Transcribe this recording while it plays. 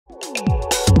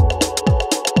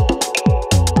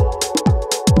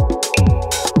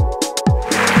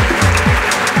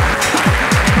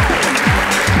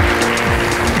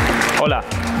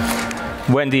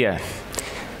Buen dia.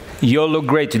 You all look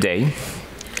great today.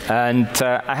 And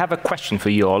I have a question for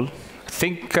you all.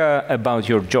 Think about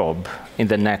your job in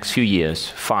the next few years,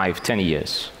 5, 10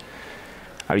 years.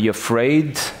 Are you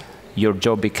afraid your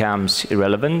job becomes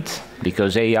irrelevant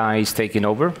because AI is taking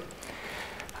over?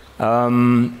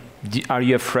 Are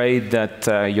you afraid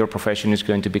that your profession is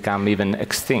going to become even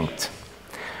extinct?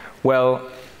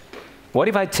 Well, what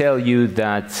if I tell you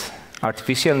that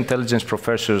artificial intelligence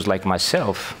professors like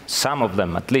myself, some of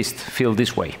them at least, feel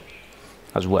this way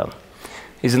as well?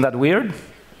 Isn't that weird?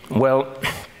 Well,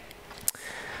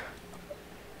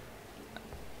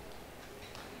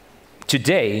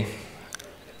 today,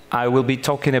 I will be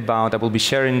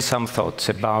sharing some thoughts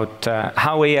about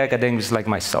how AI academics like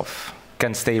myself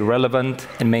can stay relevant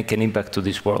and make an impact to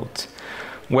this world.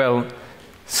 Well,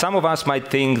 some of us might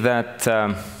think that,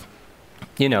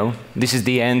 this is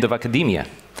the end of academia.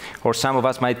 Or some of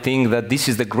us might think that this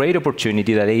is the great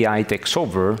opportunity that AI takes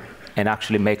over and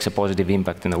actually makes a positive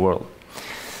impact in the world.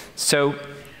 So,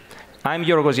 I'm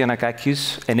Georgios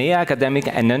Yannakakis, an AI academic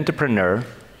and entrepreneur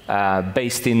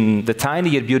based in the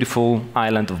tiny yet beautiful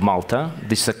island of Malta.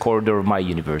 This is a corridor of my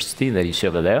university that you see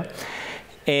over there.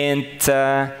 And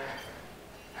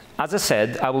as I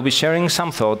said, I will be sharing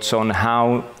some thoughts on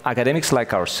how academics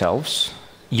like ourselves,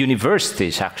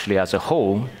 universities actually as a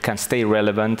whole, can stay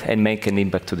relevant and make an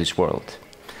impact to this world.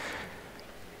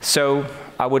 So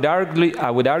I would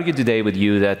argue today with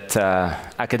you that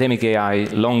academic AI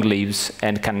long lives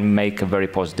and can make a very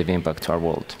positive impact to our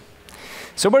world.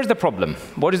 So where's the problem?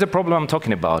 What is the problem I'm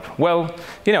talking about? Well,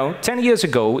 10 years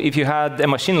ago, if you had a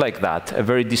machine like that, a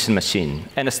very decent machine,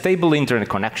 and a stable internet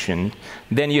connection,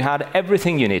 then you had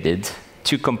everything you needed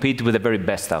to compete with the very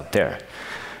best out there.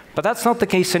 But that's not the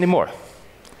case anymore.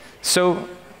 So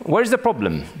where's the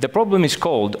problem? The problem is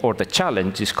called, or the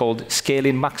challenge is called,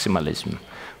 scaling maximalism.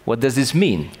 What does this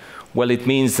mean? Well, it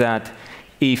means that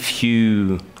if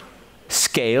you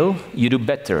scale, you do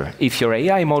better. If your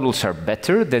AI models are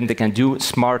better, then they can do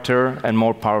smarter and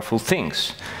more powerful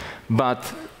things.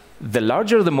 But the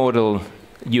larger the model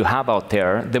you have out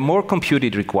there, the more compute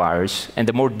it requires, and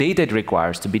the more data it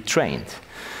requires to be trained.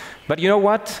 But you know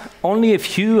what? Only a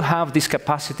few have this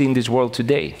capacity in this world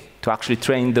today to actually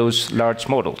train those large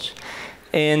models.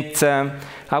 And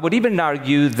I would even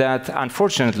argue that,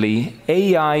 unfortunately,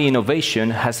 AI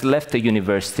innovation has left the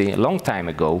university a long time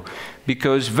ago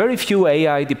because very few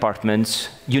AI departments,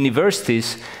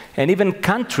 universities, and even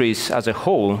countries as a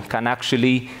whole can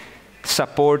actually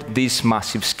support this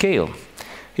massive scale.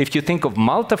 If you think of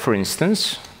Malta, for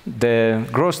instance, the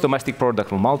gross domestic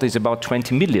product of Malta is about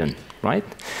 20 million, right?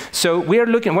 So we are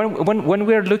looking, when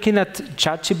we are looking at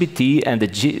ChatGPT and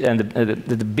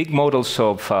the big models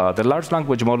of, the large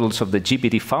language models of the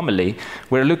GPT family,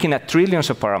 we're looking at trillions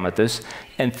of parameters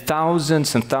and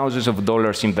thousands of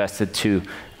dollars invested to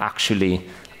actually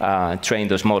train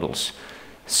those models.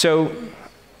 So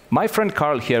my friend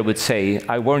Carl here would say,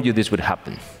 I warned you this would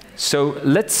happen. So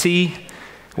let's see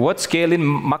what scaling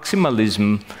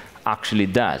maximalism actually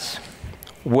does.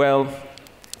 Well,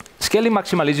 scaling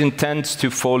maximalism tends to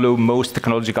follow most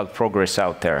technological progress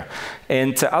out there.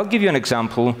 And I'll give you an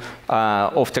example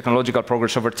of technological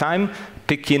progress over time,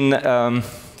 picking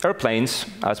airplanes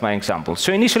as my example.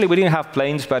 So initially, we didn't have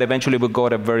planes, but eventually we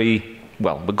got a we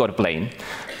got a plane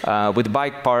with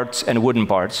bike parts and wooden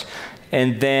parts.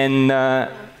 And then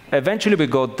eventually we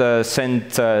got the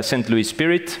St. Louis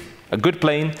Spirit, a good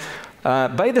plane.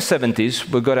 By the 70s,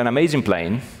 we got an amazing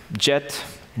plane, jet,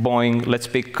 Boeing, let's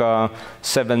pick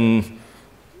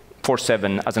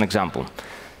 747 as an example.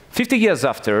 50 years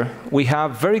after, we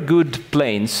have very good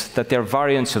planes that they're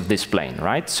variants of this plane,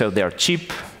 right? So they're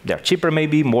cheap, they're cheaper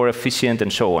maybe, more efficient,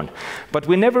 and so on. But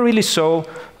we never really saw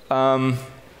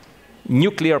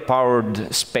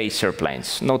nuclear-powered space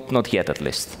airplanes, not yet at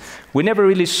least. We never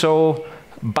really saw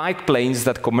bike planes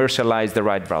that commercialized the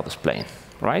Wright brothers plane.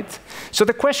 Right? So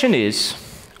the question is,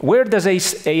 where does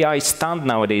AI stand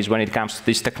nowadays when it comes to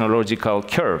this technological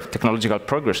curve, technological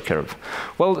progress curve?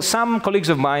 Well, some colleagues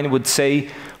of mine would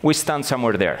say we stand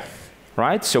somewhere there,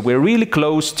 right? So we're really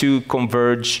close to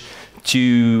converge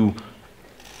to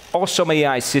awesome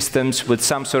AI systems with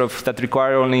some sort of, that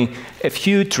require only a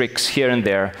few tricks here and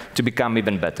there to become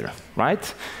even better,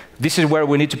 right? This is where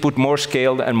we need to put more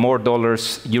scale and more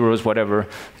dollars, euros, whatever,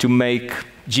 to make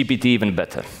GPT even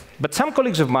better. But some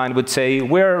colleagues of mine would say,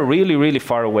 we're really, really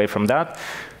far away from that.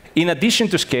 In addition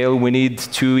to scale, we need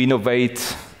to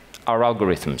innovate our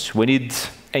algorithms. We need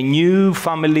a new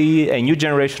family, a new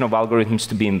generation of algorithms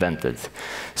to be invented.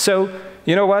 So,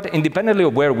 you know what? Independently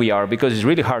of where we are, because it's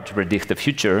really hard to predict the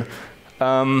future,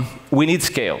 we need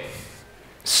scale.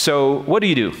 So what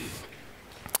do?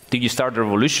 Do you start a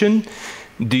revolution?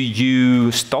 Do you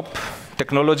stop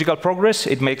technological progress?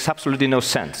 It makes absolutely no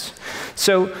sense.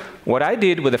 So what I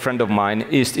did with a friend of mine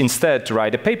is instead to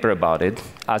write a paper about it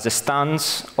as a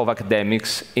stance of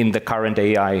academics in the current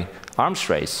AI arms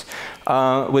race,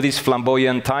 with this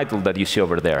flamboyant title that you see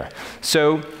over there.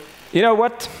 So, you know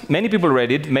what? Many people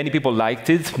read it, many people liked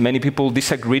it, many people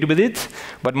disagreed with it,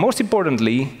 but most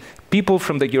importantly, people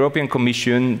from the European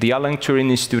Commission, the Alan Turing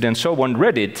Institute, and so on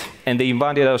read it, and they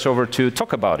invited us over to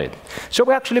talk about it. So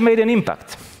we actually made an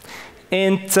impact.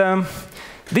 And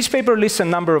this paper lists a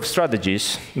number of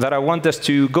strategies that I want us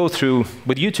to go through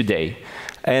with you today.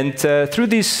 And through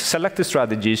these selected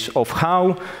strategies of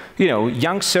how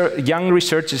young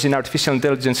researchers in artificial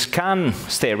intelligence can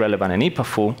stay relevant and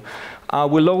impactful, I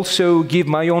will also give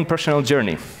my own personal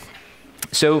journey.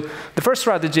 So the first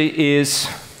strategy is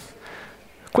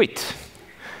quit.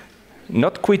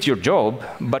 Not quit your job,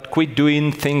 but quit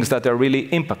doing things that are really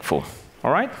impactful,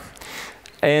 all right?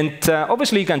 And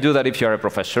obviously, you can do that if you're a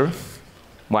professor.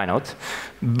 Why not?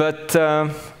 But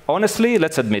honestly,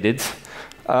 let's admit it,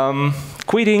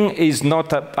 quitting is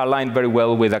not aligned very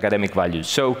well with academic values.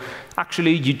 So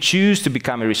actually, you choose to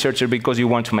become a researcher because you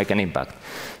want to make an impact.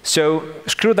 So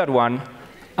screw that one.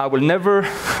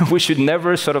 We should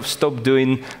never sort of stop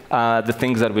doing the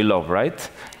things that we love, right?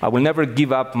 I will never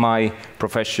give up my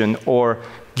profession or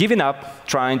giving up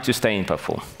trying to stay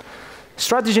impactful.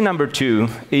 Strategy number 2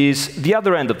 is the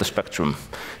other end of the spectrum.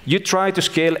 You try to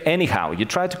scale anyhow. You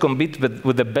try to compete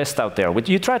with the best out there.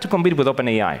 You try to compete with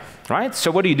OpenAI, right?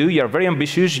 So what do? You're very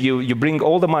ambitious. You bring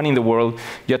all the money in the world.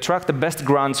 You attract the best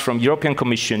grants from European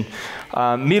Commission,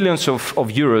 millions of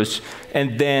euros,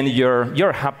 and then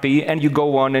you're happy, and you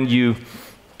go on and you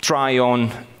try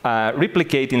on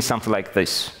replicating something like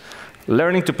this.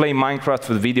 Learning to play Minecraft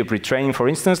with video pre-training, for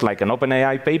instance, like an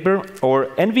OpenAI paper or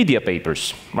NVIDIA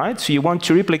papers, right? So you want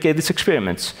to replicate these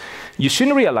experiments. You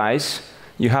soon realize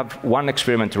you have one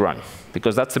experiment to run,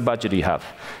 because that's the budget you have.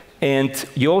 And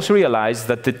you also realize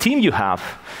that the team you have,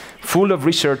 full of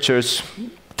researchers,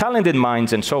 talented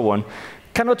minds, and so on,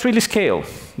 cannot really scale.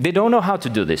 They don't know how to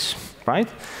do this, right?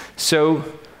 So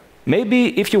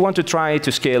maybe if you want to try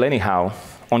to scale anyhow,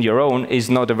 on your own is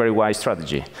not a very wise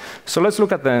strategy. So let's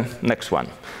look at the next one.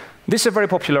 This is a very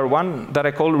popular one that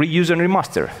I call reuse and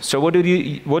remaster. So what do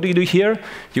you do here?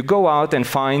 You go out and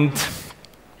find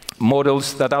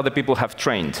models that other people have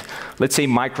trained. Let's say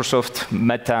Microsoft,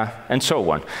 Meta, and so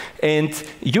on. And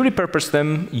you repurpose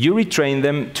them, you retrain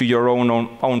them to your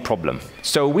own problem.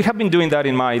 So we have been doing that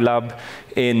in my lab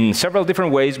in several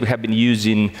different ways. We have been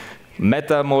using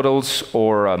Meta models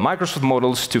or Microsoft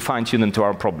models to fine-tune them to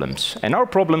our problems. And our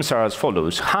problems are as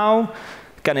follows. How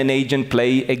can an agent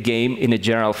play a game in a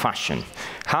general fashion?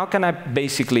 How can I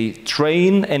basically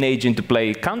train an agent to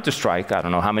play Counter-Strike? I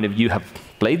don't know how many of you have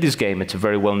played this game. It's a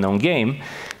very well-known game.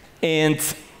 And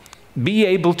be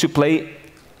able to play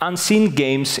unseen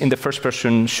games in the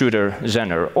first-person shooter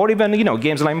genre, or even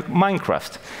games like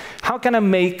Minecraft. How can I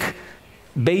make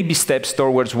baby steps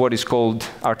towards what is called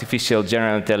artificial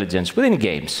general intelligence within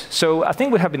games? So I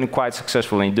think we have been quite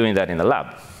successful in doing that in the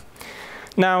lab.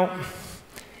 Now,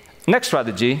 next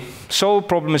strategy, solve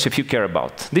problems if you care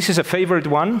about. This is a favorite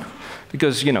one,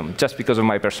 because, just because of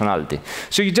my personality.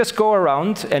 So you just go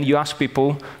around and you ask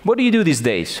people, what do you do these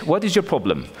days? What is your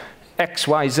problem? X,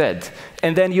 Y, Z.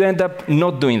 And then you end up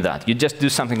not doing that. You just do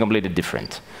something completely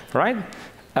different, right?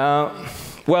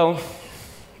 Well,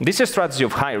 this is a strategy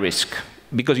of high risk,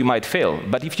 because you might fail.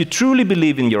 But if you truly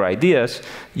believe in your ideas,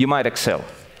 you might excel.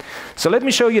 So let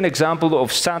me show you an example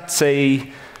of such a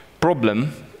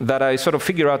problem that I sort of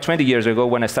figured out 20 years ago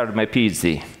when I started my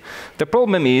PhD. The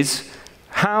problem is,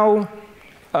 how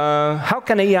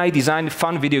can AI design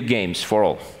fun video games for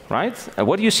all, right?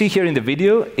 What you see here in the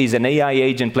video is an AI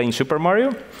agent playing Super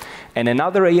Mario, and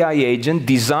another AI agent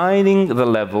designing the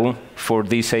level for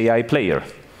this AI player,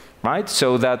 right?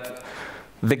 So that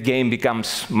the game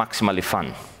becomes maximally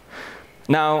fun.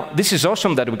 Now, this is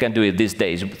awesome that we can do it these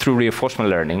days through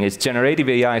reinforcement learning. It's generative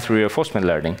AI through reinforcement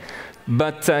learning.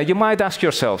 But you might ask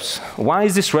yourselves, why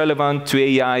is this relevant to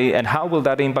AI, and how will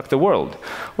that impact the world?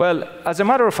 Well, as a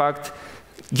matter of fact,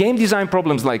 game design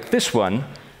problems like this one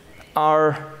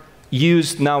are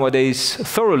used nowadays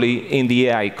thoroughly in the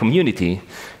AI community,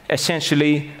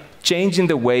 essentially changing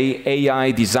the way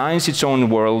AI designs its own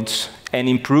worlds and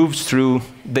improves through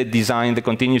the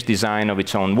continuous design of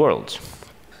its own worlds.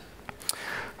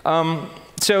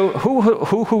 So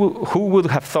who would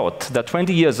have thought that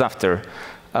 20 years after,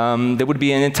 there would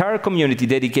be an entire community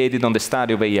dedicated on the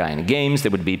study of AI in games,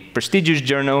 there would be prestigious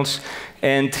journals,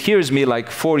 and here's me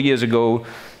like 4 years ago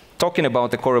talking about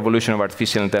the core evolution of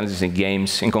artificial intelligence in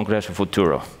games in Congreso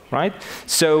Futuro, right?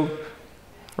 So,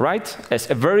 right, as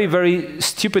a very, very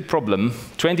stupid problem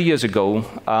 20 years ago,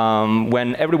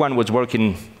 when everyone was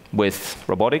working with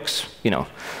robotics,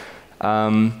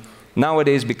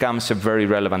 nowadays becomes a very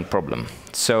relevant problem.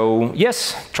 So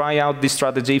yes, try out this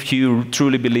strategy if you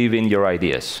truly believe in your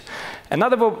ideas.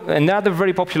 Another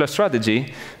very popular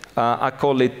strategy, I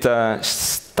call it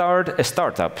start a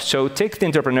startup. So take the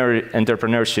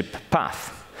entrepreneurship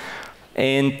path.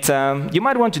 And you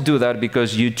might want to do that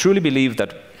because you truly believe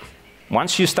that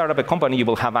once you start up a company, you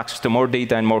will have access to more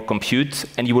data and more compute,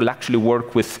 and you will actually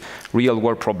work with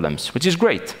real-world problems, which is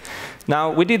great.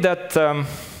 Now, we did that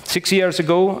 6 years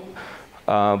ago.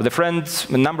 With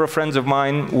a number of friends of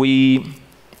mine, we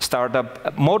started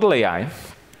up Model AI,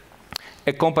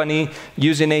 a company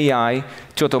using AI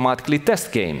to automatically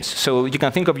test games. So you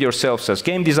can think of yourselves as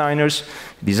game designers,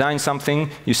 design something,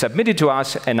 you submit it to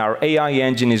us, and our AI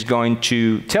engine is going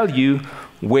to tell you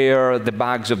where the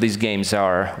bugs of these games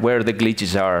are, where the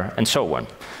glitches are, and so on.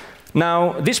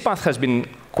 Now, this path has been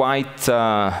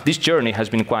this journey has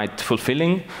been quite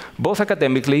fulfilling, both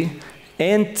academically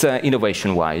and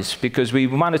innovation-wise, because we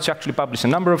managed to actually publish a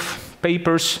number of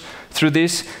papers through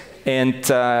this and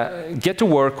get to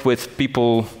work with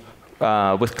people,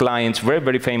 with clients, very,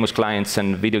 very famous clients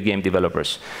and video game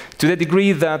developers, to the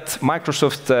degree that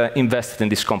Microsoft invested in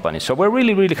this company. So we're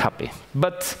really, really happy.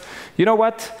 But you know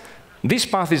what? This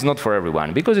path is not for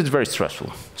everyone, because it's very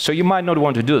stressful. So you might not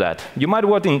want to do that. You might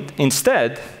want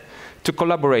instead to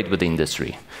collaborate with the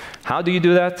industry. How do you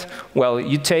do that? Well,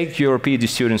 you take your PhD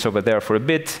students over there for a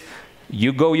bit,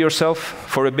 you go yourself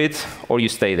for a bit, or you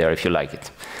stay there if you like it.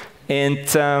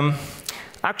 And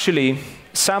actually,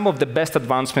 some of the best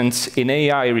advancements in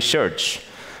AI research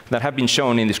that have been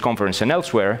shown in this conference and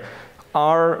elsewhere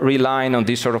are relying on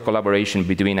this sort of collaboration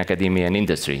between academia and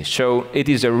industry. So it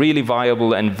is a really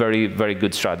viable and very, very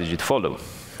good strategy to follow.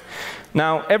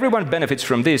 Now, everyone benefits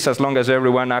from this as long as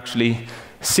everyone actually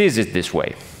sees it this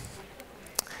way.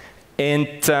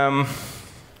 And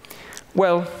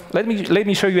well, let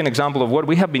me show you an example of what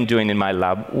we have been doing in my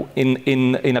lab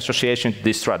in association with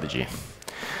this strategy.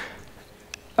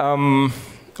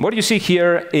 What you see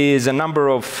here is a number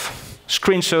of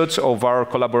screenshots of our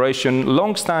collaboration,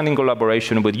 long-standing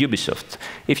collaboration with Ubisoft.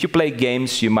 If you play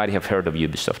games, you might have heard of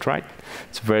Ubisoft, right?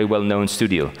 It's a very well-known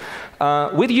studio.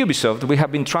 With Ubisoft, we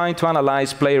have been trying to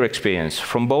analyze player experience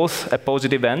from both a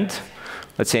positive end,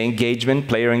 let's say engagement,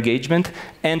 player engagement,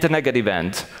 and a negative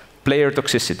end, player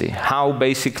toxicity, how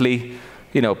basically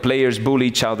players bully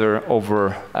each other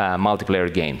over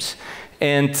multiplayer games.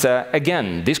 And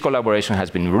again, this collaboration has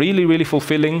been really, really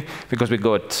fulfilling because we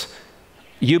got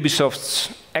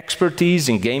Ubisoft's expertise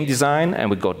in game design, and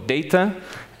we got data,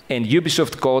 and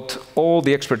Ubisoft got all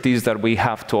the expertise that we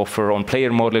have to offer on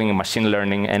player modeling, machine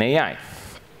learning, and AI.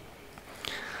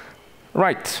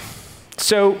 Right.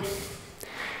 So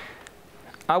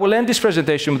I will end this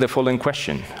presentation with the following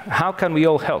question. How can we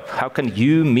all help? How can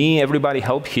you, me, everybody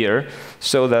help here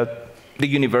so that the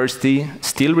university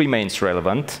still remains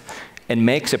relevant and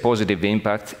makes a positive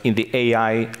impact in the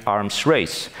AI arms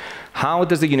race? How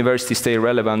does the university stay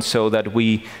relevant so that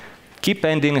we keep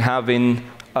ending having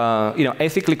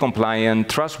ethically compliant,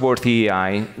 trustworthy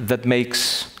AI that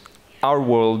makes our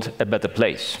world a better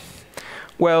place?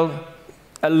 Well,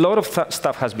 a lot of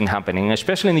stuff has been happening,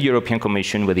 especially in the European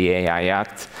Commission with the AI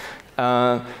Act.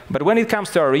 But when it comes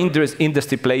to our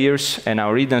industry players and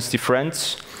our industry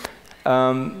friends,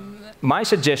 my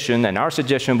suggestion and our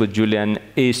suggestion with Julian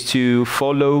is to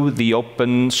follow the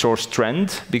open source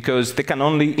trend, because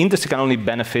industry can only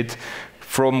benefit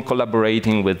from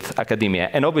collaborating with academia.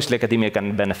 And obviously, academia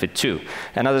can benefit too.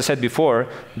 And as I said before,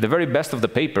 the very best of the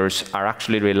papers are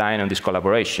actually relying on this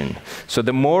collaboration. So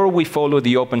the more we follow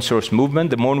the open source movement,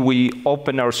 the more we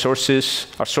open our sources,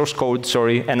 our source code,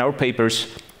 and our papers,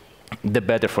 the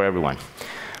better for everyone.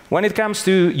 When it comes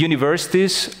to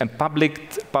universities and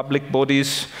public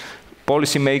bodies,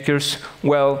 policymakers,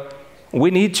 well,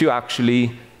 we need to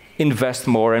actually invest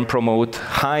more and promote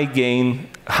high-gain,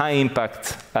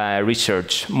 high-impact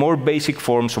research, more basic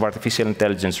forms of artificial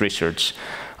intelligence research.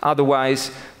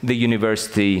 Otherwise, the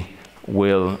university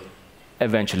will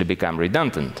eventually become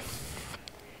redundant.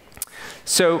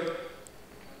 So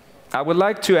I would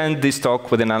like to end this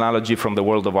talk with an analogy from the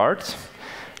world of art,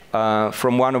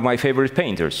 from one of my favorite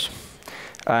painters.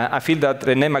 I feel that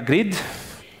René Magritte,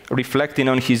 reflecting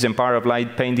on his Empire of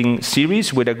Light painting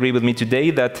series, would agree with me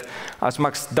today that as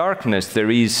much darkness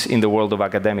there is in the world of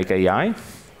academic AI,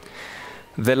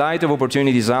 the light of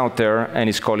opportunity is out there and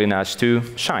is calling us to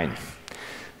shine.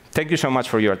 Thank you so much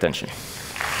for your attention.